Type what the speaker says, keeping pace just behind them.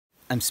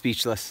I'm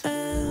speechless.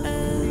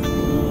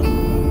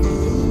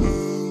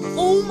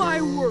 Oh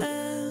my word.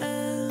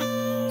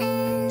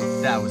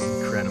 That was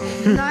incredible.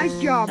 Nice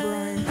job,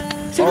 Ryan.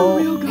 Is that a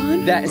real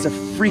gun? That is a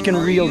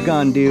freaking real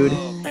gun, dude.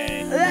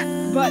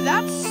 Okay. But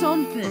that's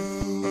something.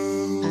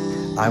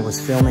 I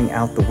was filming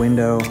out the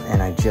window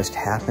and I just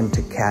happened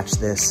to catch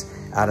this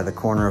out of the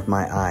corner of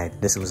my eye.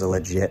 This was a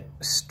legit,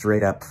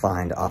 straight up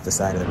find off the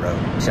side of the road.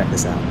 Check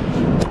this out.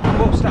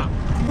 Whoa, stop.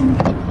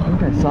 I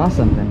think I saw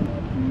something.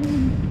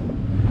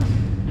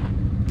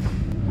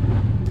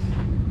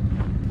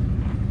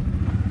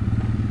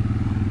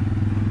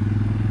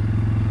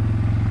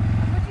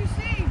 What'd you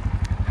see?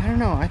 I don't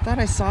know, I thought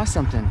I saw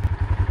something.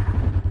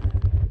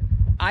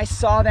 I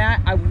saw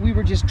that, we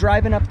were just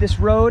driving up this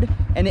road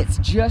and it's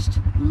just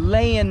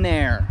laying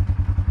there.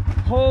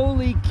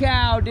 Holy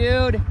cow,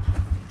 dude.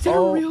 Is that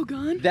a real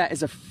gun? That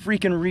is a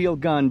freaking real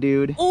gun,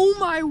 dude. Oh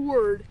my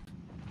word.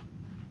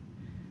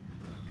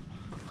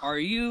 Are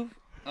you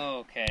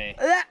okay?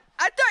 I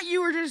thought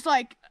you were just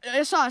like,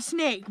 I saw a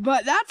snake,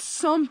 but that's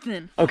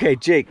something. Okay,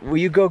 Jake, will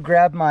you go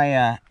grab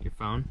my, Your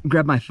phone?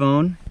 grab my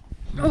phone?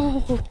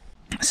 Oh.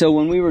 So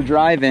when we were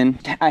driving,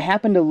 I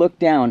happened to look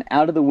down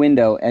out of the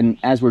window and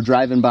as we're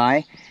driving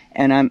by,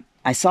 and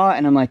I saw it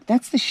and I'm like,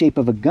 that's the shape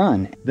of a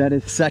gun. That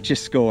is such a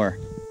score.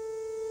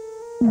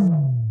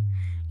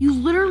 You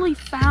literally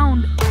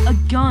found a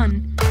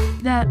gun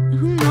that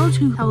who knows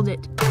who held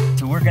it.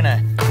 So we're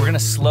gonna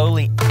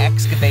slowly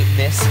excavate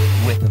this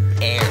with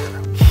air.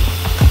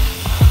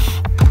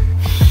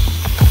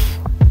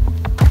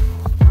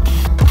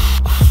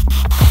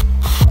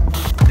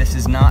 This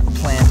is not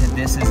planted,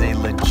 this is a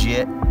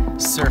legit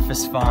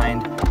surface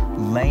find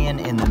laying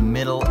in the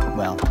middle,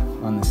 well,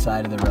 on the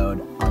side of the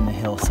road, on the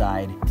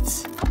hillside.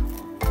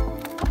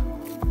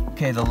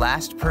 Okay, the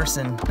last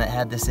person that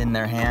had this in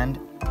their hand,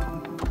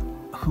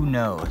 who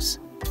knows?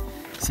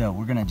 So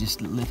we're gonna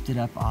just lift it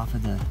up off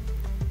of the...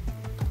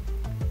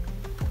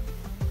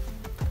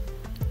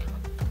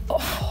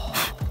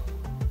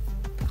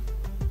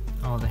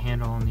 Oh, the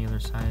handle on the other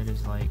side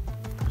is like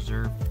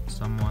preserved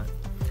somewhat.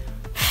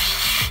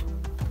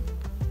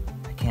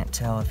 I can't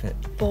tell if it...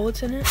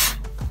 Bullets in it?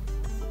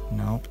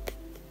 Nope.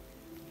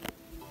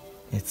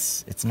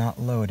 It's not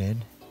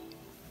loaded.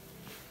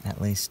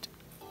 At least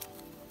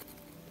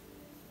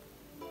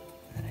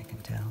that I can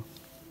tell.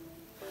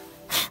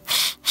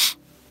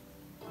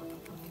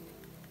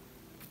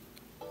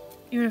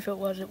 Even if it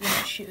was, it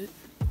wouldn't shoot.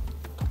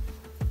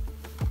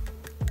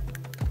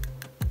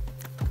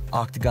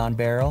 Octagon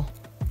barrel.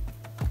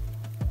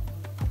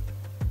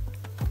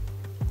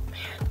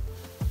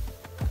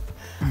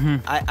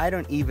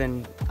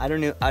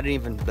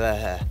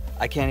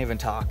 I can't even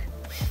talk.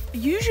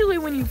 Usually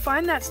when you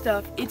find that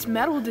stuff, it's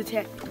metal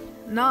detected,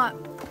 not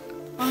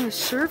on the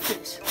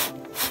surface.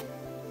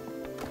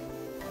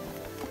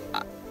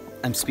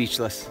 I'm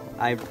speechless.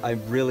 I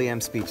really am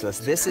speechless.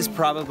 This is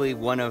probably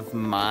one of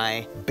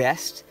my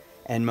best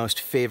and most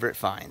favorite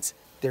finds.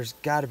 There's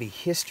gotta be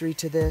history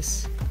to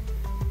this.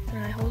 Can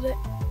I hold it?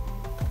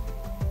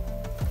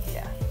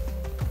 Yeah.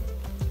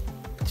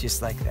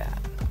 Just like that.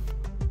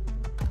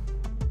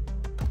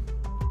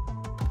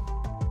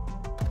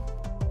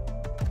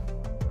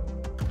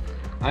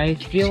 I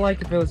feel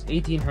like if it was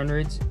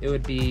 1800s, it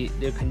would be,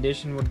 the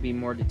condition would be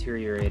more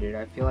deteriorated.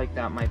 I feel like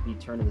that might be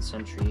turn of the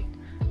century.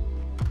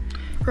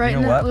 Right You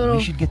in know that what? little...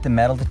 We should get the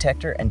metal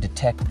detector and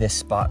detect this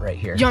spot right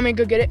here. Do you want me to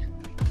go get it?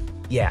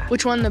 Yeah.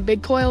 Which one, the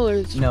big coil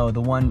or... No, the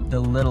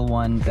little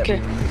one that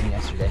Okay. we were using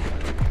yesterday.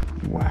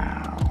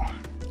 Wow.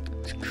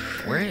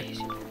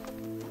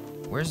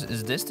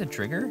 Is this the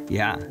trigger?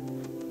 Yeah.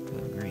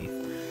 Good grief.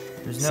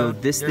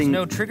 There's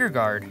no trigger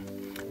guard.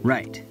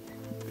 Right.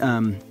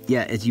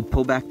 Yeah, as you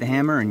pull back the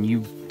hammer and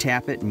you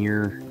tap it and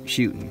you're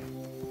shooting.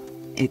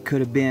 It could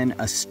have been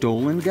a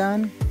stolen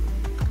gun,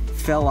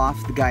 fell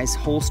off the guy's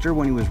holster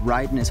when he was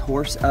riding his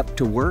horse up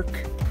to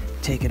work.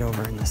 Take it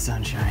over in the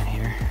sunshine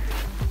here.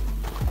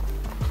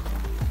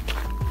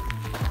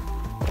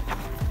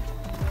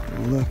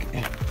 Look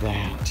at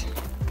that.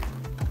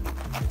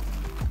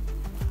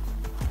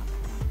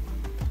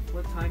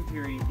 What time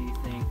period do you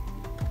think?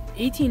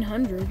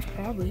 1800s,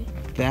 probably.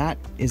 That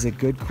is a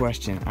good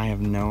question. I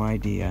have no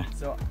idea.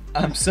 So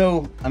I'm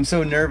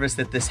so nervous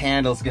that this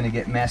handle's gonna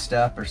get messed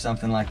up or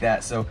something like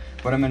that. So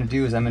what I'm gonna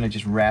do is I'm gonna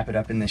just wrap it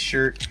up in this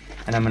shirt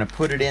and I'm gonna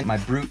put it in my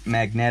Brute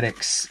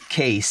Magnetics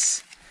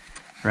case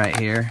right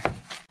here.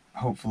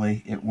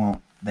 Hopefully it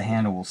won't, the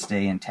handle will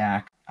stay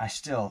intact. I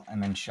still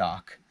am in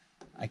shock.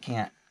 I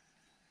can't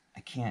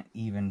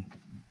even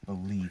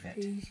believe it.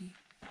 Crazy.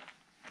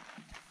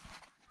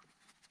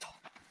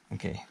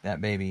 Okay, that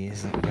baby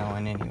isn't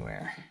going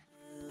anywhere.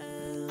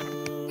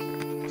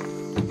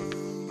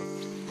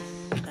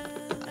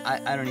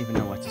 I don't even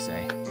know what to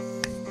say.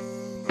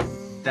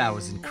 That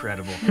was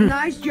incredible.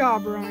 Nice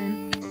job,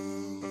 Ryan.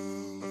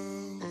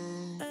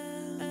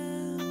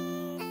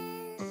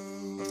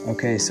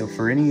 Okay, so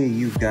for any of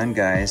you gun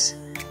guys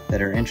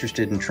that are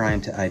interested in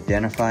trying to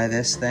identify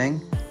this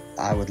thing,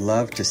 I would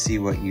love to see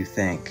what you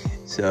think.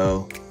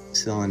 So,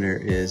 cylinder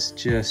is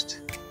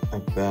just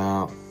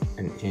about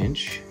an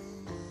inch.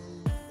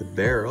 The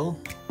barrel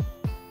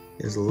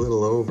is a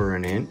little over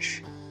an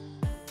inch.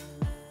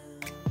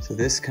 So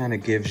this kind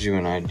of gives you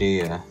an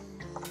idea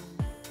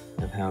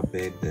of how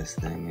big this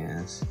thing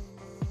is.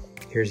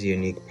 Here's a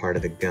unique part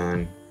of the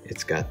gun.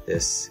 It's got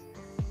this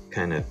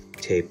kind of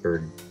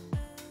tapered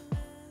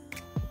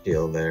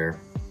deal there.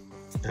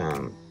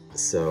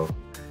 So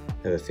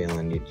I have a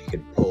feeling you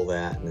could pull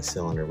that and the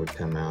cylinder would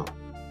come out.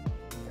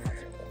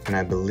 And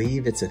I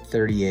believe it's a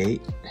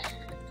 38.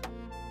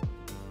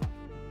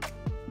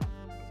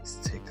 Let's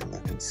take a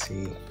look and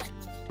see.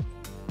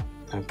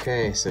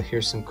 Okay, so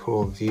here's some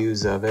cool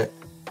views of it.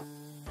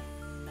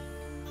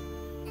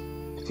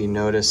 If you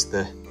notice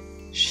the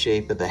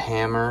shape of the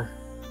hammer,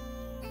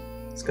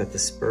 it's got the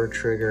spur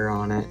trigger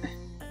on it.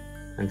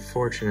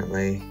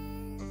 Unfortunately,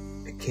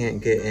 I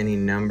can't get any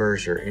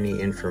numbers or any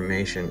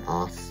information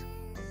off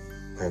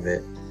of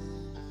it.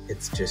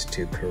 It's just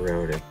too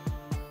corroded.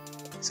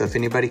 So if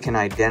anybody can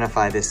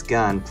identify this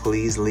gun,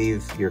 please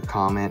leave your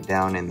comment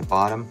down in the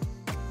bottom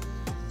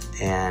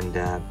and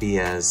be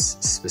as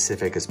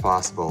specific as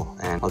possible.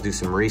 And I'll do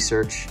some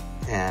research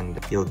and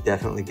you'll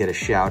definitely get a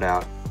shout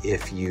out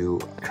if you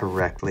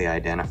correctly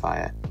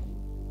identify it.